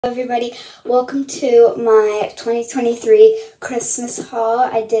Hello everybody, welcome to my 2023 Christmas haul.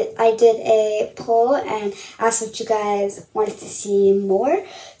 I did a poll and asked what you guys wanted to see more,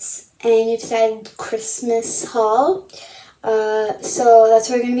 and you decided Christmas haul. So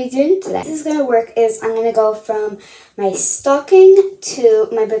that's what we're going to be doing today. This is going to work is I'm going to go from my stocking to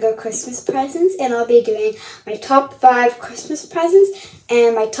my bigger Christmas presents, and I'll be doing my top 5 Christmas presents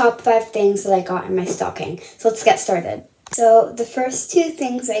and my top 5 things that I got in my stocking. So let's get started. So the first 2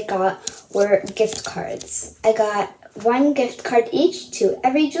 things I got were gift cards. I got 1 gift card each to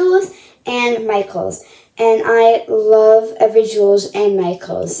Every Jewels and Michael's. And I love Every Jewels and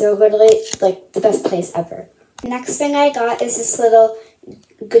Michael's. They're literally like the best place ever. Next thing I got is this little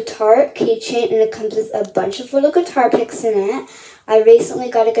guitar keychain, and it comes with a bunch of little guitar picks in it. I recently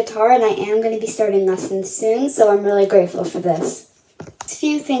got a guitar and I am going to be starting lessons soon, so I'm really grateful for this. A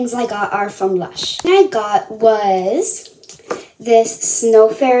few things I got are from Lush. What I got was this Snow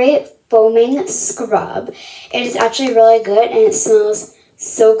Fairy foaming scrub. It is actually really good and it smells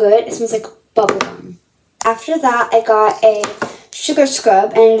so good. It smells like bubblegum. After that, I got a sugar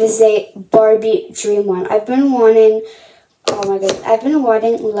scrub, and it is a Barbie Dream one. I've been wanting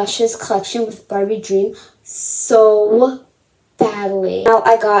Lush's collection with Barbie Dream so badly. Now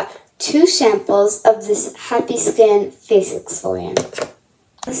I got 2 samples of this Happy Skin face exfoliant.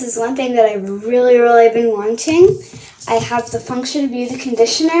 This is one thing that I've really been wanting. I have the Function Beauty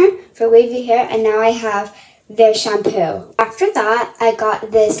Conditioner for wavy hair, and now I have their shampoo. After that, I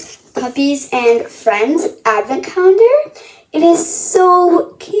got this Puppies and Friends advent calendar. It is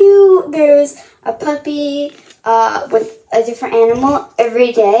so cute. There's a puppy with a different animal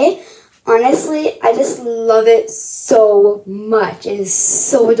every day. Honestly, I just love it so much. It is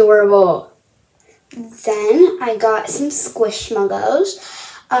so adorable. Then I got some Squishmallows.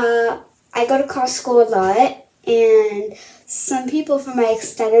 I go to Costco a lot, and someone from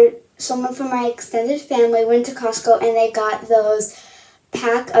my extended family went to Costco and they got those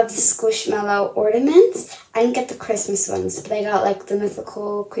pack of the Squishmallow ornaments. I didn't get the Christmas ones, but I got like the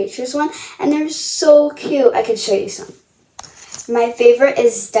mythical creatures one, and they're so cute. I could show you some. My favorite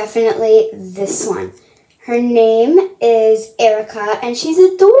is definitely this one. Her name is Erica, and she's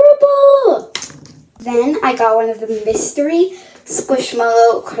adorable. Then I got one of the mystery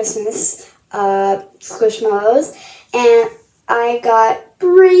Squishmallow Christmas Squishmallows, and I got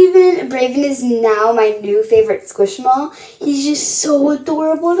Braven. Braven is now my new favorite Squishmallow. He's just so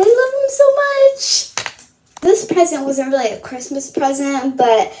adorable, and I love him so much. This present wasn't really a Christmas present,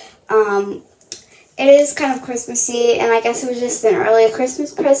 but it is kind of Christmassy, and I guess it was just an early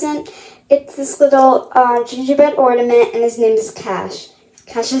Christmas present. It's this little gingerbread ornament, and his name is Cash.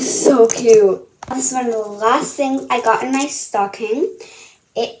 Cash is so cute. This is one of the last things I got in my stocking.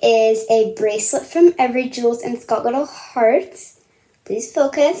 It is a bracelet from Every Jewels, and it's got little hearts. Please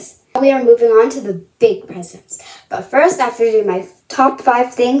focus. We are moving on to the big presents. But first, I have to do my top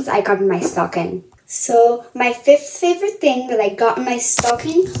 5 things I got in my stocking. So my 5th favorite thing that I got in my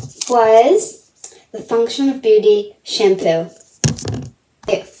stocking was the Function of Beauty shampoo.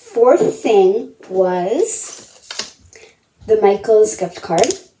 The 4th thing was the Michael's gift card.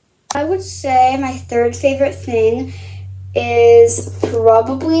 I would say my 3rd favorite thing is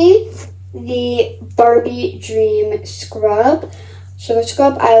probably the Barbie Dream scrub. Sugar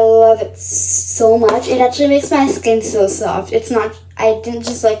scrub. I love it so much. It actually makes my skin so soft. I didn't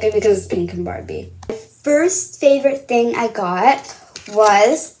just like it because it's pink and Barbie. My first favorite thing I got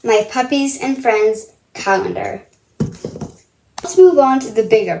was my Puppies and Friends calendar. Let's move on to the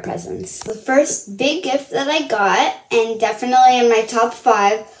bigger presents. The first big gift that I got, and definitely in my top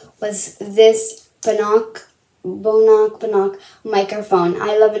 5, was this Bonac microphone.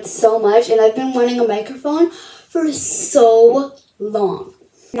 I love it so much, and I've been wanting a microphone for so long.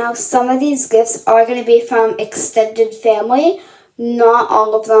 Now, some of these gifts are going to be from extended family. Not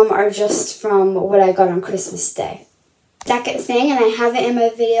all of them are just from what I got on Christmas Day. Second thing, and I have it in my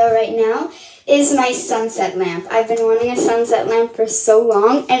video right now, is my sunset lamp. I've been wanting a sunset lamp for so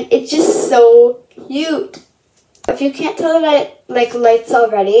long, and it's just so cute. If you can't tell that it lights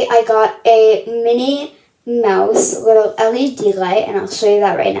already, I got a Minnie Mouse little LED light, and I'll show you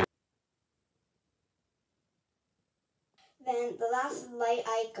that right now. Then the last light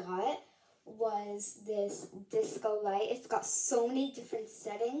I got was this disco light. It's got so many different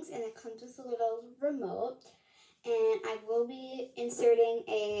settings, and it comes with a little remote. And I will be inserting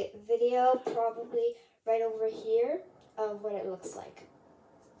a video probably right over here of what it looks like.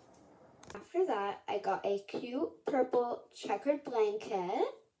 After that, I got a cute purple checkered blanket.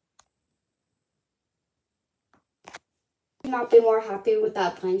 Could not be more happy with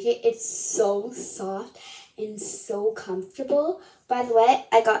that blanket. It's so soft and so comfortable, By the way,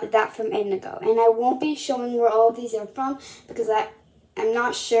 I got that from Indigo, and I won't be showing where all of these are from because I'm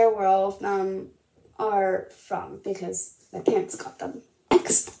not sure where all of them are from because my parents got them.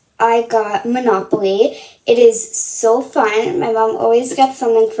 Next, I got Monopoly. It is so fun. My mom always gets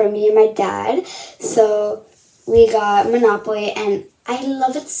something for me and my dad, so we got Monopoly, and I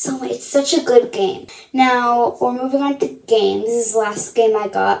love it so much. It's such a good game. Now, we're moving on to games. This is the last game I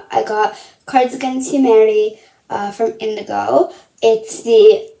got. I got Cards Against Humanity from Indigo. It's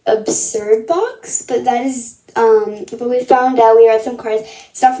the absurd box, but that is, but we found out we read some cards.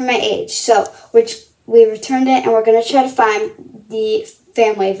 It's not for my age, so we returned it, and we're going to try to find the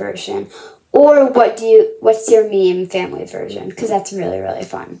family version. Or what's your meme family version, because that's really, really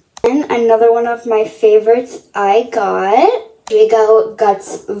fun. And another one of my favorites I got, Lego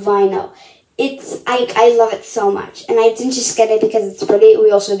Guts Vinyl. I love it so much, and I didn't just get it because it's pretty. We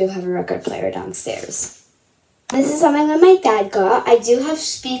also do have a record player downstairs. This is something that my dad got. I do have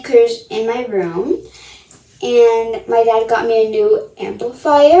speakers in my room, and my dad got me a new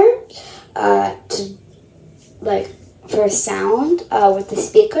amplifier for sound with the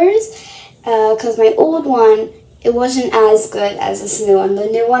speakers, because my old one, it wasn't as good as this new one. The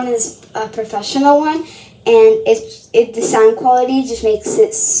new one is a professional one, and the sound quality just makes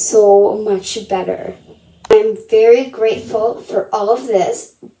it so much better. I'm very grateful for all of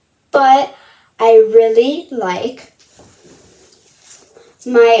this, but I really like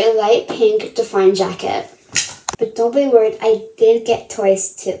my light pink defined jacket. But don't be worried, I did get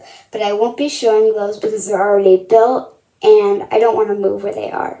toys too. But I won't be showing those because they're already built and I don't want to move where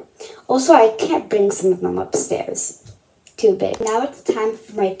they are. Also, I can't bring some of them upstairs. Too big. Now it's time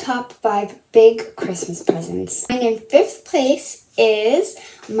for my top 5 big Christmas presents. And in 5th place is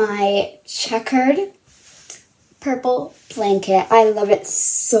my checkered purple blanket. I love it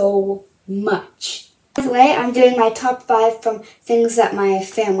so much. By the way, I'm doing my top 5 from things that my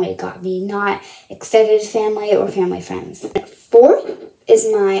family got me, not extended family or family friends. 4th is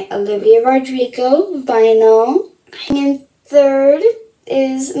my Olivia Rodrigo vinyl. And 3rd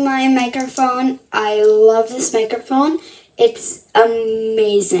is my microphone. I love this microphone. It's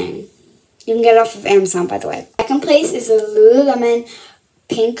amazing. You can get it off of Amazon, by the way. 2nd place is a Lululemon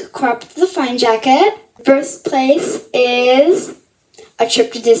pink cropped defined jacket. 1st place is a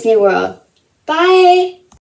trip to Disney World. Bye!